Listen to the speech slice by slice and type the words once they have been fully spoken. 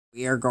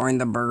We are going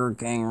to Burger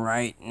King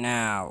right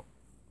now.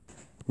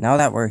 Now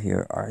that we're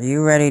here, are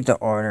you ready to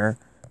order?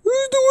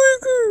 Who's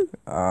the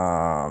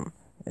worker?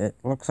 It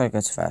looks like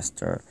it's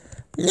faster.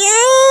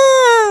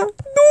 Yeah!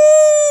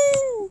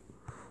 No!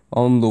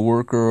 I'm the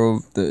worker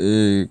of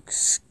the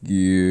excuse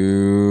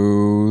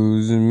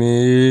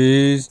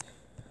me.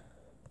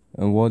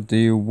 And what do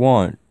you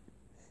want?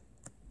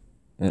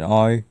 And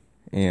I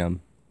am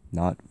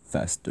not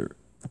Fester.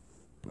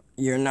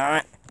 You're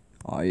not?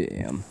 I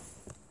am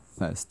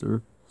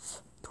Fester.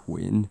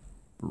 Twin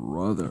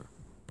brother.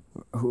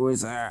 Who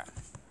is that?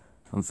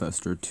 I'm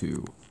Fester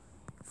 2.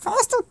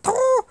 Fester 2?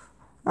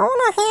 I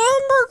want a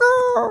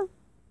hamburger!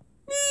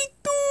 Me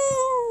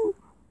too!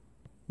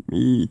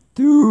 Me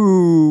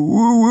too!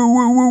 Woo woo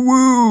woo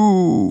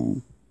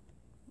woo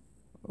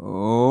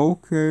woo!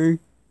 Okay.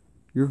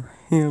 Your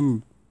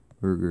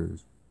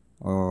hamburgers.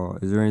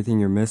 Is there anything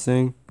you're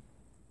missing?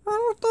 I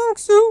don't think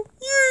so.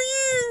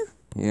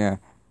 Yeah.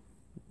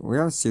 We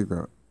have a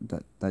secret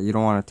that you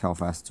don't want to tell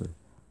Fester.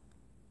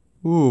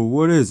 Ooh,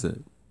 what is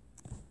it?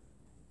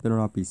 Better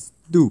not be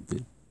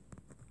stupid.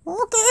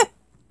 Okay.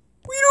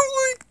 We don't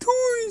like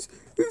toys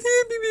with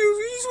Happy Meals.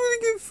 We just want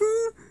to get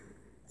food.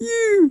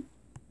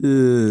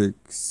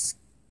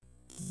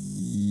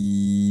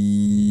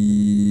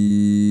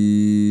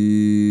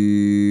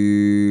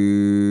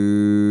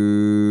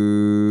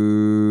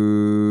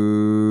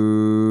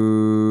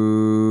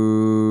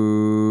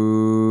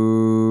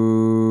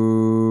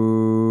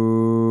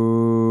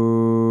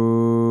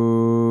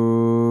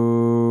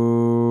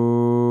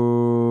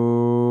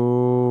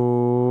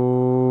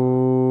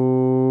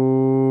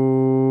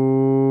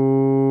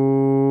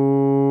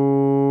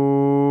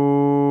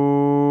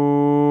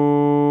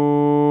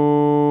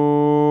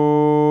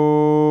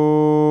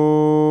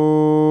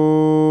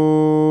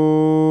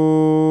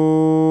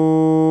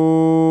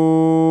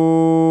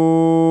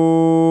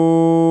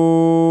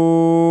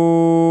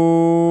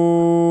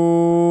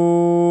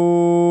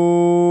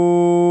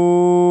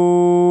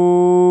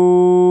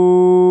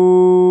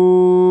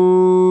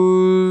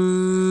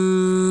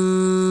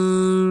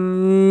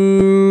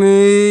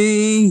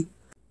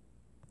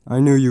 I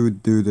knew you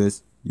would do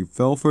this. You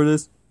fell for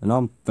this, and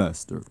I'm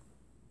Fester.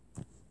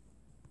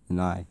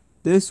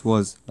 This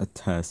was a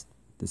test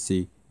to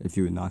see if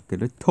you would not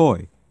get a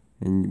toy.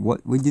 And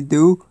what would you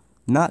do?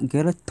 Not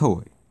get a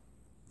toy.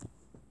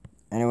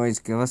 Anyways,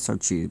 give us our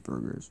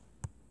cheeseburgers.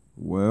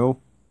 Well,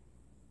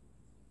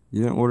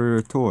 you didn't order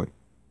a toy.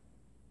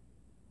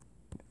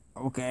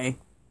 Okay.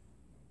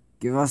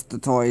 Give us the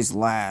toys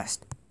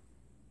last.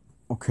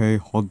 Okay,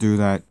 I'll do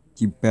that.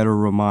 You better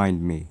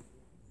remind me.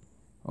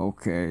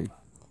 Okay.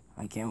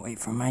 I can't wait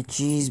for my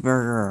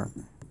cheeseburger.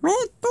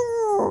 Me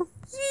too.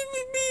 See me.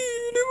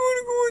 I want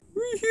to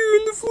go right here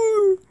on the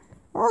floor.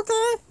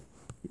 Okay.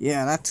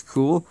 Yeah, that's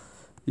cool.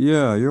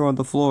 Yeah, you're on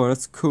the floor.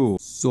 That's cool.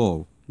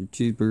 So, your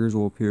cheeseburgers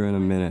will appear in a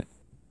minute.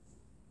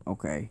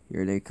 Okay,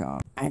 here they come.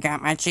 I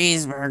got my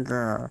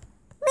cheeseburger.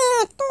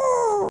 Me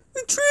too.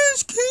 The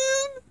trash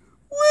can.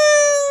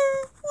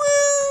 Where?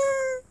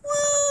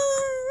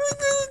 I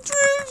got a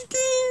trash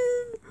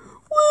can.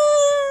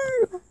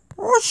 Where?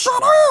 Oh,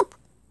 shut up.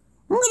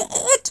 I'm gonna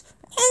eat.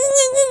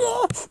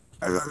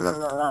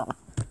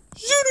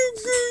 Shut up,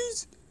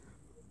 guys.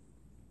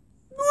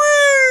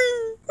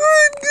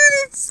 I'm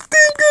gonna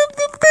stink up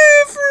the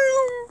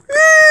bathroom.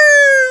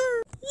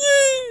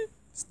 Yay,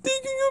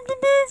 stinking up the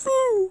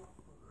bathroom.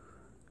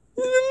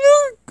 And I'm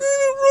not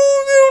gonna roll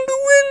down the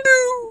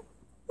window.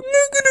 I'm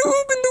not gonna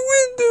open the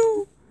window.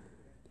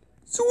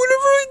 So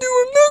whatever I do,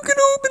 I'm not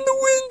gonna open the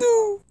window.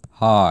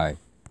 Hi.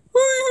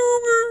 Hi,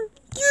 Homer.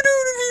 Get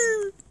out of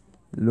here.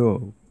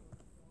 No.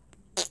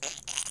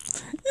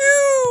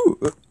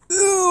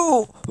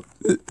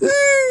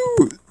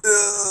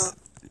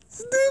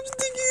 Stop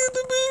sticking out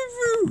the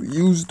bathroom!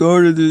 You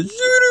started it!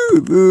 Shut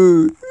up!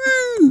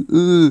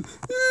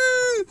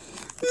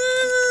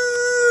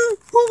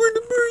 Over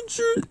the bird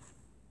shirt!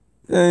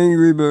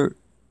 Angry bird!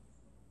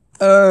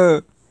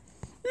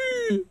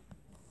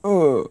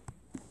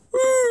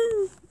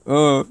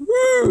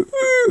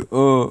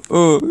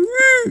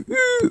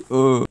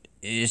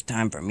 It is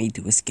time for me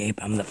to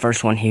escape. I'm the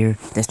first one here.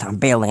 This time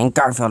Bailey and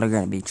Garfield are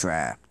gonna be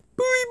trapped.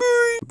 Bye.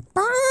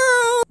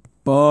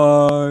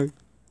 Bye.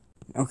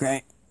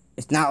 Okay.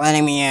 It's not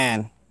letting me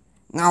in.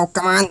 No,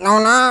 come on.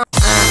 No.